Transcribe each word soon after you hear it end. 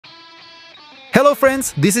Hello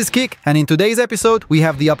friends, this is Kik, and in today's episode we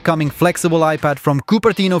have the upcoming flexible iPad from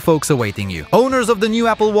Cupertino folks awaiting you. Owners of the new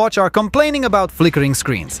Apple Watch are complaining about flickering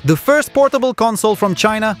screens. The first portable console from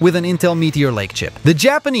China with an Intel Meteor Lake chip. The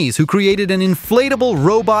Japanese who created an inflatable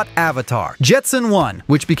robot avatar. Jetson One,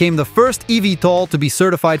 which became the first eVTOL to be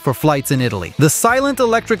certified for flights in Italy. The silent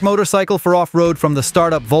electric motorcycle for off-road from the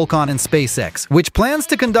startup Volcon and SpaceX, which plans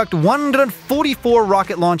to conduct 144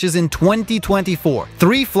 rocket launches in 2024.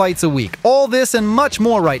 3 flights a week. All this and much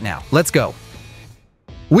more right now. Let's go.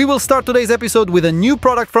 We will start today's episode with a new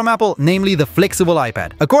product from Apple, namely the flexible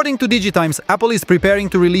iPad. According to DigiTimes, Apple is preparing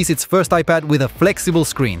to release its first iPad with a flexible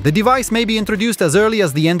screen. The device may be introduced as early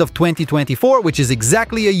as the end of 2024, which is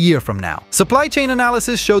exactly a year from now. Supply chain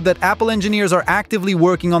analysis showed that Apple engineers are actively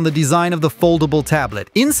working on the design of the foldable tablet.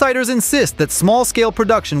 Insiders insist that small-scale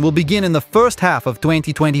production will begin in the first half of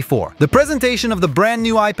 2024. The presentation of the brand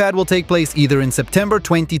new iPad will take place either in September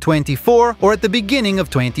 2024 or at the beginning of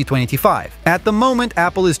 2025. At the moment,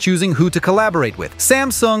 Apple is choosing who to collaborate with,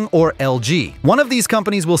 Samsung or LG. One of these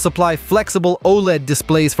companies will supply flexible OLED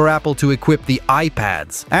displays for Apple to equip the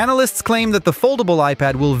iPads. Analysts claim that the foldable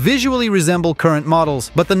iPad will visually resemble current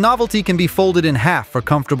models, but the novelty can be folded in half for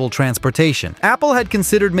comfortable transportation. Apple had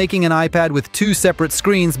considered making an iPad with 2 separate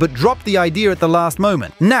screens, but dropped the idea at the last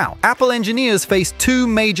moment. Now, Apple engineers face 2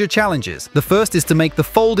 major challenges. The first is to make the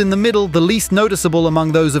fold in the middle the least noticeable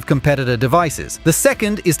among those of competitor devices. The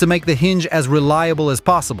second is to make the hinge as reliable as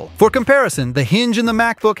possible. For comparison, the hinge in the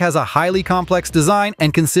MacBook has a highly complex design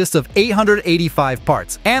and consists of 885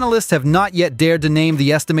 parts. Analysts have not yet dared to name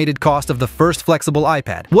the estimated cost of the first flexible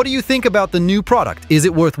iPad. What do you think about the new product? Is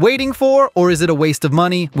it worth waiting for, or is it a waste of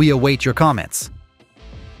money? We await your comments.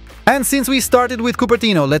 And since we started with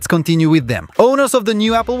Cupertino, let's continue with them. Owners of the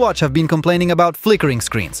new Apple Watch have been complaining about flickering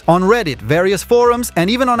screens. On Reddit, various forums,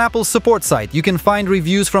 and even on Apple's support site, you can find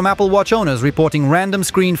reviews from Apple Watch owners reporting random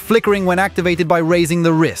screen flickering when activated by raising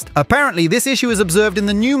the wrist. Apparently, this issue is observed in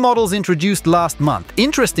the new models introduced last month.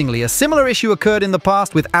 Interestingly, a similar issue occurred in the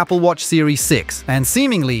past with Apple Watch Series 6, and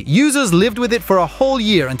seemingly, users lived with it for a whole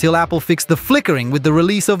year until Apple fixed the flickering with the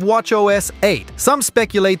release of watchOS 8. Some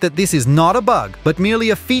speculate that this is not a bug, but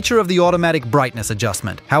merely a feature of the automatic brightness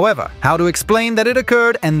adjustment. However, how to explain that it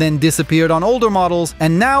occurred and then disappeared on older models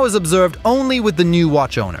and now is observed only with the new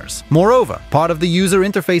watch owners? Moreover, part of the user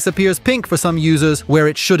interface appears pink for some users where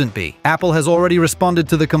it shouldn't be. Apple has already responded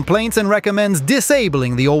to the complaints and recommends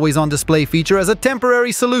disabling the always-on display feature as a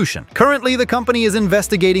temporary solution. Currently, the company is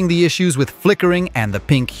investigating the issues with flickering and the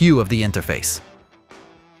pink hue of the interface.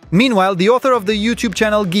 Meanwhile, the author of the YouTube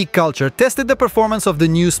channel Geek Culture tested the performance of the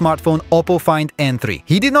new smartphone Oppo Find N3.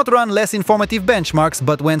 He did not run less informative benchmarks,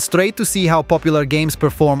 but went straight to see how popular games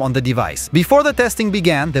perform on the device. Before the testing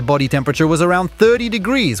began, the body temperature was around 30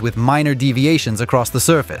 degrees with minor deviations across the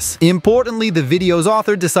surface. Importantly, the video's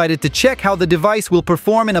author decided to check how the device will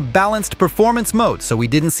perform in a balanced performance mode, so we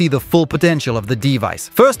didn't see the full potential of the device.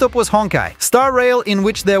 First up was Honkai, Star Rail, in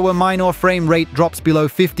which there were minor frame rate drops below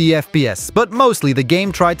 50 FPS, but mostly the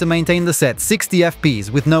game tried to maintain the set 60 FPS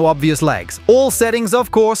with no obvious lags. All settings, of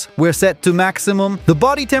course, were set to maximum. The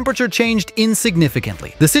body temperature changed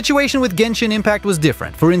insignificantly. The situation with Genshin Impact was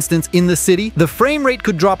different. For instance, in the city, the frame rate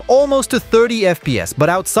could drop almost to 30 FPS, but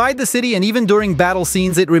outside the city and even during battle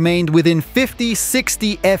scenes it remained within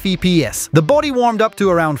 50-60 FPS. The body warmed up to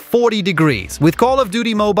around 40 degrees. With Call of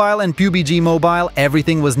Duty Mobile and PUBG Mobile,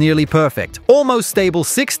 everything was nearly perfect. Almost stable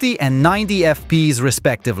 60 and 90 FPS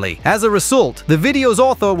respectively. As a result, the video's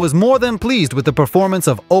author was more than pleased with the performance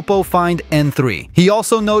of Oppo Find N3. He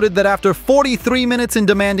also noted that after 43 minutes in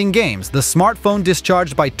demanding games, the smartphone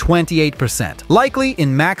discharged by 28%. Likely,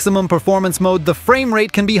 in maximum performance mode, the frame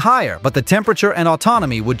rate can be higher, but the temperature and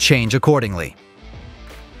autonomy would change accordingly.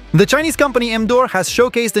 The Chinese company Mdor has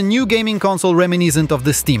showcased a new gaming console reminiscent of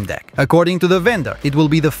the Steam Deck. According to the vendor, it will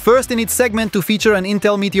be the first in its segment to feature an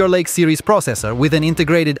Intel Meteor Lake series processor with an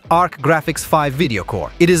integrated Arc Graphics 5 video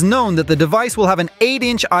core. It is known that the device will have an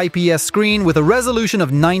 8-inch IPS screen with a resolution of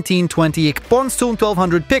 1920 x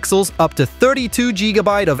 1200 pixels, up to 32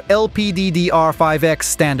 GB of LPDDR5X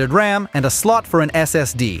standard RAM, and a slot for an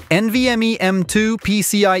SSD, NVMe M2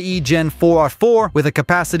 PCIe Gen 4R4 with a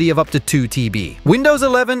capacity of up to 2 TB. Windows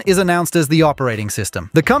 11 is announced as the operating system.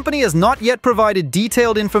 The company has not yet provided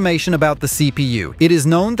detailed information about the CPU. It is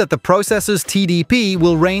known that the processor's TDP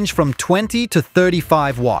will range from 20 to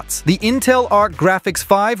 35 watts. The Intel Arc Graphics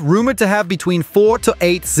 5 rumored to have between 4 to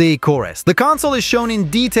 8 Z cores. The console is shown in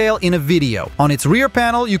detail in a video. On its rear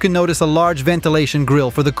panel, you can notice a large ventilation grill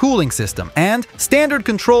for the cooling system and standard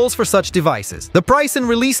controls for such devices. The price and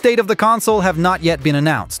release date of the console have not yet been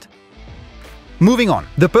announced. Moving on,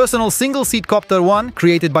 the personal single-seat Copter One,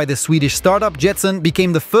 created by the Swedish startup Jetson,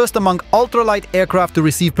 became the first among ultralight aircraft to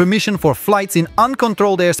receive permission for flights in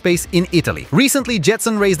uncontrolled airspace in Italy. Recently,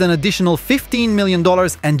 Jetson raised an additional $15 million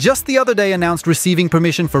and just the other day announced receiving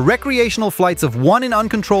permission for recreational flights of one in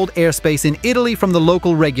uncontrolled airspace in Italy from the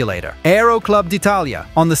local regulator, Aero Club d'Italia.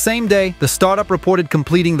 On the same day, the startup reported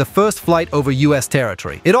completing the first flight over US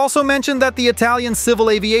territory. It also mentioned that the Italian Civil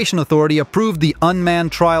Aviation Authority approved the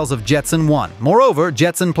unmanned trials of Jetson One. Moreover,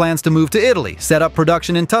 Jetson plans to move to Italy, set up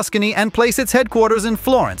production in Tuscany, and place its headquarters in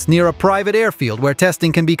Florence, near a private airfield where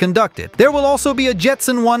testing can be conducted. There will also be a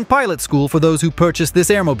Jetson One pilot school for those who purchase this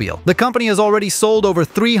airmobile. The company has already sold over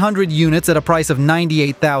 300 units at a price of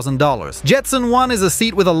 $98,000. Jetson One is a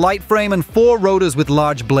seat with a light frame and 4 rotors with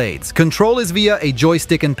large blades. Control is via a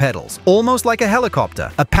joystick and pedals, almost like a helicopter.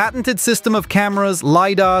 A patented system of cameras,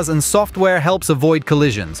 lidars, and software helps avoid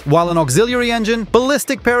collisions, while an auxiliary engine,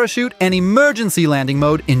 ballistic parachute, and emergency landing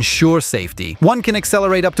mode ensure safety. One can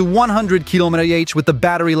accelerate up to 100 km/h with the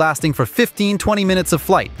battery lasting for 15-20 minutes of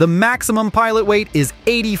flight. The maximum pilot weight is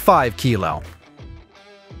 85 kg.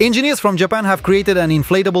 Engineers from Japan have created an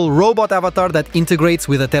inflatable robot avatar that integrates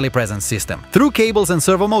with a telepresence system. Through cables and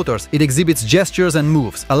servo motors, it exhibits gestures and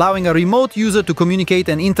moves, allowing a remote user to communicate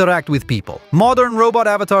and interact with people. Modern robot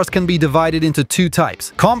avatars can be divided into 2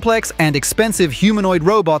 types: complex and expensive humanoid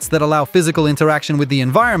robots that allow physical interaction with the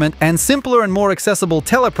environment, and simpler and more accessible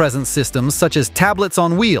telepresence systems such as tablets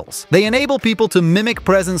on wheels. They enable people to mimic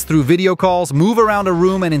presence through video calls, move around a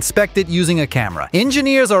room, and inspect it using a camera.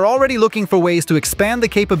 Engineers are already looking for ways to expand the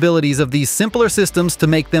capabilities of these simpler systems to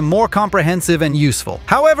make them more comprehensive and useful.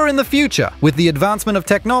 However, in the future, with the advancement of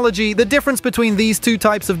technology, the difference between these 2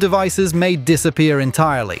 types of devices may disappear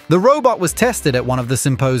entirely. The robot was tested at one of the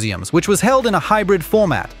symposiums, which was held in a hybrid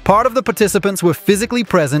format. Part of the participants were physically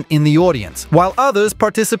present in the audience, while others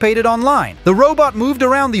participated online. The robot moved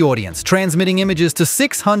around the audience, transmitting images to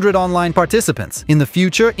 600 online participants. In the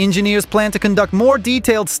future, engineers plan to conduct more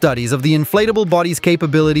detailed studies of the inflatable body's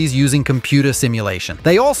capabilities using computer simulation.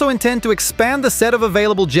 They also intend to expand the set of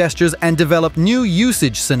available gestures and develop new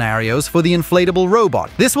usage scenarios for the inflatable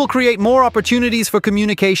robot. This will create more opportunities for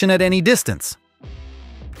communication at any distance.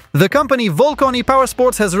 The company Volcon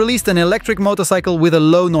Powersports has released an electric motorcycle with a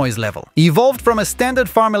low noise level. Evolved from a standard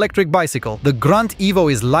farm electric bicycle, the Grunt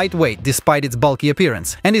Evo is lightweight despite its bulky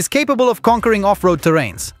appearance, and is capable of conquering off-road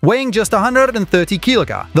terrains. Weighing just 130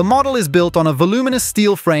 kg, the model is built on a voluminous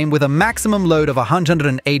steel frame with a maximum load of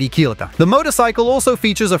 180 kg. The motorcycle also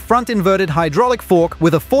features a front-inverted hydraulic fork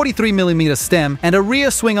with a 43mm stem and a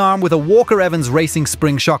rear swing arm with a Walker Evans racing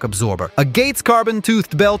spring shock absorber. A Gates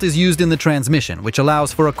carbon-toothed belt is used in the transmission, which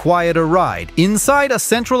allows for a quieter ride. Inside, a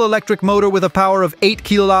central electric motor with a power of 8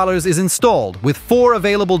 kg is installed, with 4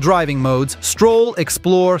 available driving modes: stroll,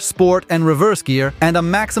 explore, sport, and reverse gear, and a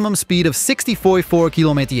maximum speed of 64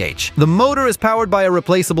 km/h. The motor is powered by a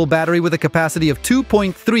replaceable battery with a capacity of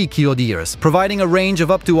 2.3 kWh, providing a range of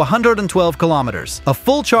up to 112 km. A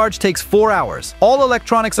full charge takes 4 hours. All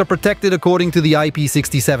electronics are protected according to the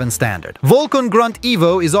IP67 standard. Volcon Grunt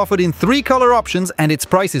Evo is offered in 3 color options, and its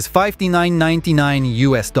price is $59.99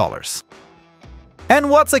 US. And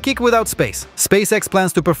what's a kick without space? SpaceX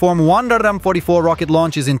plans to perform 144 rocket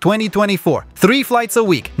launches in 2024, 3 flights a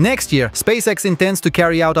week. Next year, SpaceX intends to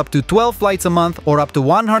carry out up to 12 flights a month or up to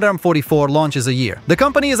 144 launches a year. The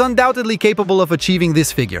company is undoubtedly capable of achieving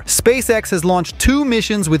this figure. SpaceX has launched 2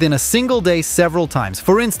 missions within a single day several times.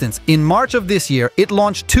 For instance, in March of this year, it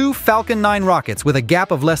launched 2 Falcon 9 rockets with a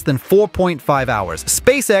gap of less than 4.5 hours.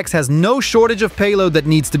 SpaceX has no shortage of payload that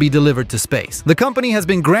needs to be delivered to space. The company has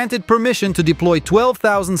been granted permission to deploy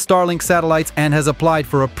 12,000 Starlink satellites and has applied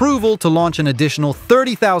for approval to launch an additional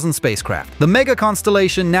 30,000 spacecraft. The mega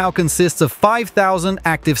constellation now consists of 5,000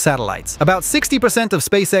 active satellites. About 60% of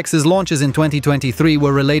SpaceX's launches in 2023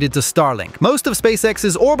 were related to Starlink. Most of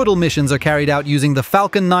SpaceX's orbital missions are carried out using the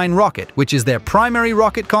Falcon 9 rocket, which is their primary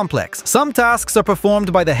rocket complex. Some tasks are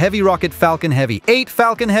performed by the heavy rocket Falcon Heavy. 8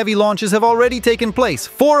 Falcon Heavy launches have already taken place,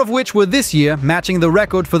 4 of which were this year, matching the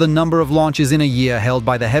record for the number of launches in a year held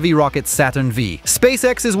by the heavy rocket Saturn V.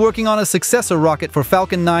 SpaceX is working on a successor rocket for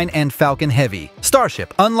Falcon 9 and Falcon Heavy,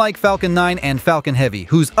 Starship. Unlike Falcon 9 and Falcon Heavy,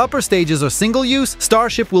 whose upper stages are single-use,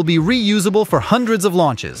 Starship will be reusable for hundreds of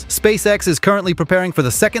launches. SpaceX is currently preparing for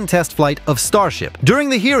the second test flight of Starship. During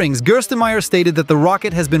the hearings, Gerstenmaier stated that the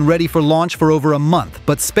rocket has been ready for launch for over a month,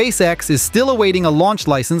 but SpaceX is still awaiting a launch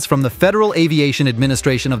license from the Federal Aviation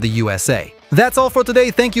Administration of the USA. That's all for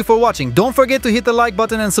today. Thank you for watching. Don't forget to hit the like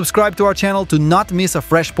button and subscribe to our channel to not miss a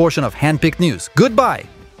fresh portion of handpicked news. Goodbye!